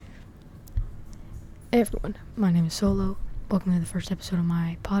Hey everyone, my name is Solo. Welcome to the first episode of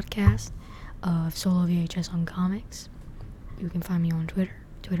my podcast of SoloVHS on comics. You can find me on Twitter,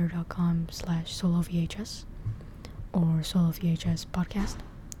 twitter.com/SoloVHS or SoloVHS podcast.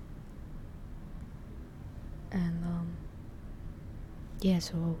 And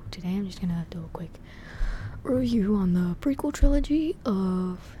so today I'm just gonna do a quick review on the Prequel Trilogy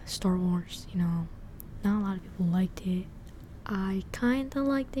of Star Wars. Not a lot of people liked it. I kinda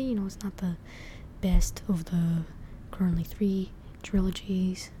liked it. It's not the best of the currently 3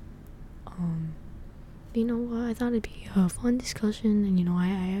 trilogies. I thought it'd be a fun discussion, and I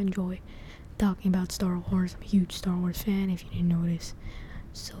enjoy talking about Star Wars. I'm a huge Star Wars fan, if you didn't notice.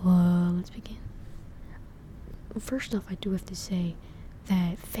 So let's begin. First off, I do have to say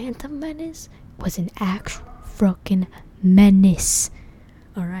that Phantom Menace was an actual fucking menace.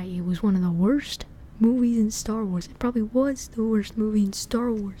 Alright, it was one of the worst movies in Star Wars. It probably was the worst movie in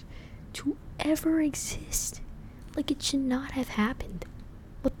Star Wars to ever exist. Like, it should not have happened.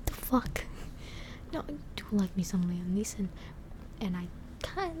 What the fuck? No, I do like me some Liam Neeson, and I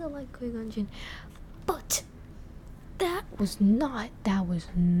kinda like Qui-Gon Jinn, but that was not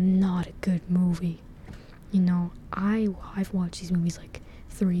a good movie. I've watched these movies like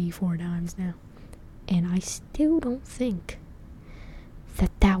 3-4 times now, and I still don't think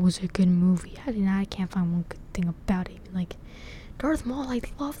that was a good movie. I can't find one good thing about it. Like, Darth Maul, I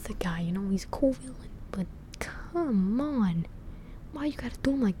love the guy, he's a cool villain, but come on, why you gotta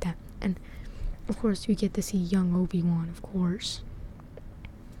do him like that? And of course you get to see young Obi-Wan, of course,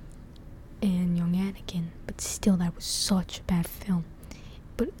 and young Anakin, but still, that was such a bad film.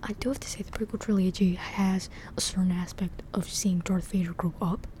 But I do have to say the Prequel Trilogy has a certain aspect of seeing Darth Vader grow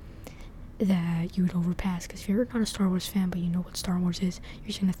up that you would overpass, because if you're not a Star Wars fan but you know what Star Wars is, you're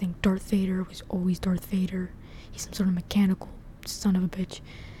just gonna think Darth Vader was always Darth Vader. He's some sort of mechanical son of a bitch.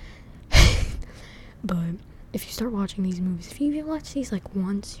 But if you start watching these movies, if you even watch these like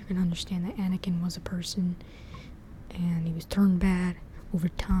once, you're gonna understand that Anakin was a person, and he was turned bad over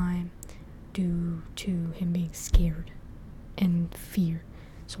time due to him being scared and fear.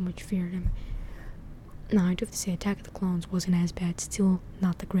 So much fear in him. Now, I do have to say Attack of the Clones wasn't as bad. Still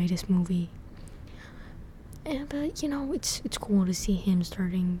not the greatest movie. But it's cool to see him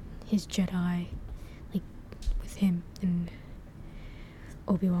starting his Jedi, like with him and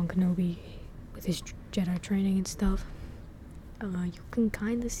Obi-Wan Kenobi with his Jedi training and stuff. You can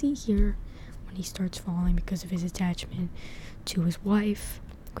kind of see here when he starts falling because of his attachment to his wife,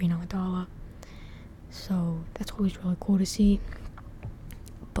 Queen Amidala. So that's always really cool to see.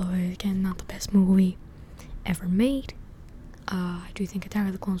 But again, not the best movie ever made. I do think Attack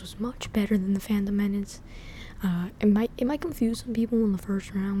of the Clones was much better than the Phantom Menace. It might confuse some people in the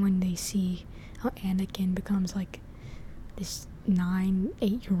first round when they see how Anakin becomes like this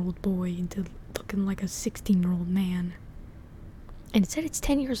 8-year-old boy into looking like a 16-year-old man. And it said it's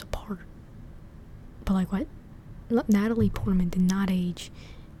 10 years apart. But like what? Natalie Portman did not age.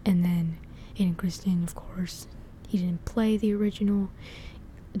 And then Hayden Christensen, of course, he didn't play the original.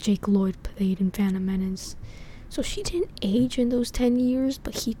 Jake Lloyd played in Phantom Menace. So she didn't age in those 10 years,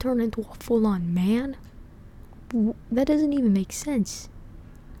 but he turned into a full-on man? That doesn't even make sense.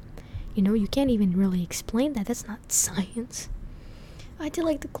 You can't even really explain that. That's not science. I did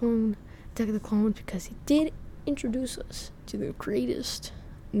like Attack of the Clones because it did introduce us to the greatest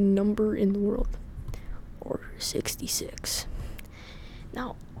number in the world. Order 66.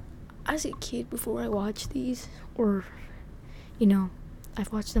 Now, as a kid, before I watched these, I've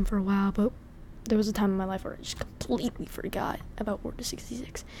watched them for a while, but there was a time in my life where I just completely forgot about Order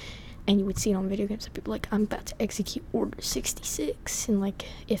 66. And you would see it on video games, and people like, I'm about to execute Order 66 in like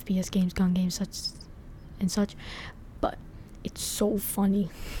FPS games, gun games, such. But it's so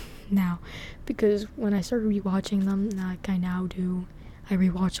funny now, because when I started rewatching them, like I now do, I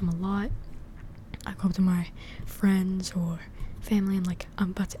rewatch them a lot. I go up to my friends or family and like,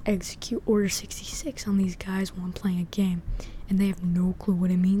 I'm about to execute Order 66 on these guys while I'm playing a game, and they have no clue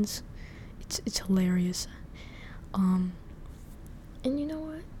what it means. It's hilarious. And you know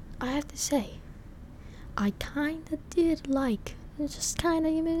what? I have to say, I kinda did like, kinda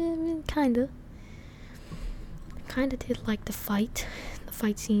did like the fight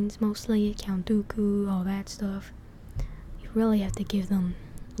scenes mostly, Count Dooku, all that stuff. You really have to give them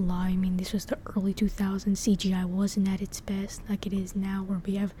a lot. I mean, this was the early 2000s. CGI wasn't at its best like it is now, where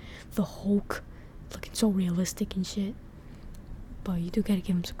we have the Hulk looking so realistic and shit. But you do gotta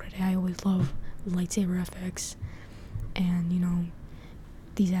give them some credit. I always love lightsaber FX, and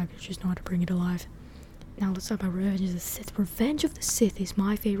these actors just know how to bring it alive. Now let's talk about Revenge of the Sith. Revenge of the Sith is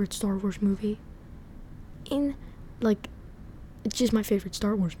my favorite Star Wars movie. It's just my favorite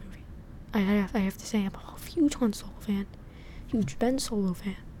Star Wars movie. I have to say I'm a huge Han Solo fan, huge Ben Solo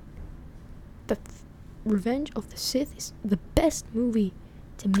fan. But Revenge of the Sith is the best movie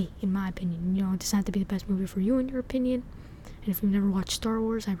to me, in my opinion. You know, it doesn't have to be the best movie for you in your opinion. And if you've never watched Star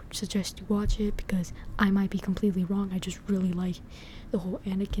Wars, I would suggest you watch it because I might be completely wrong. I just really like the whole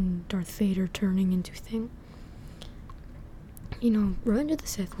Anakin Darth Vader turning into thing. You know, Revenge of the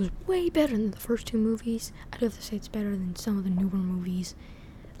Sith was way better than the first two movies. I'd have to say it's better than some of the newer movies,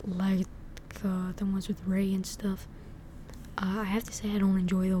 like the ones with Rey and stuff. I have to say I don't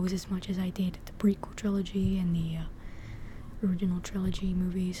enjoy those as much as I did the Prequel Trilogy and the original trilogy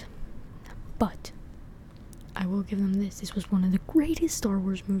movies. But I will give them this. This was one of the greatest Star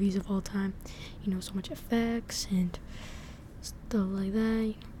Wars movies of all time. You know, so much effects and stuff like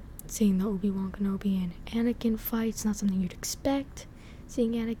that. Seeing the Obi-Wan Kenobi and Anakin fights, not something you'd expect.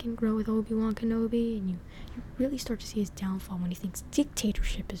 Seeing Anakin grow with Obi-Wan Kenobi, and you really start to see his downfall when he thinks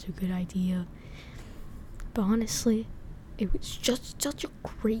dictatorship is a good idea. But honestly, it was just such a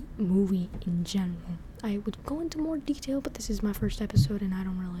great movie in general. I would go into more detail, but this is my first episode and I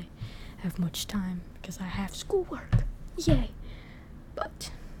don't really have much time because I have schoolwork. Yay!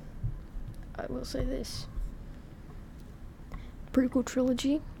 But I will say this. Prequel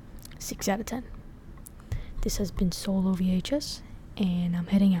Trilogy, 6 out of 10. This has been SoloVHS, and I'm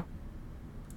heading out.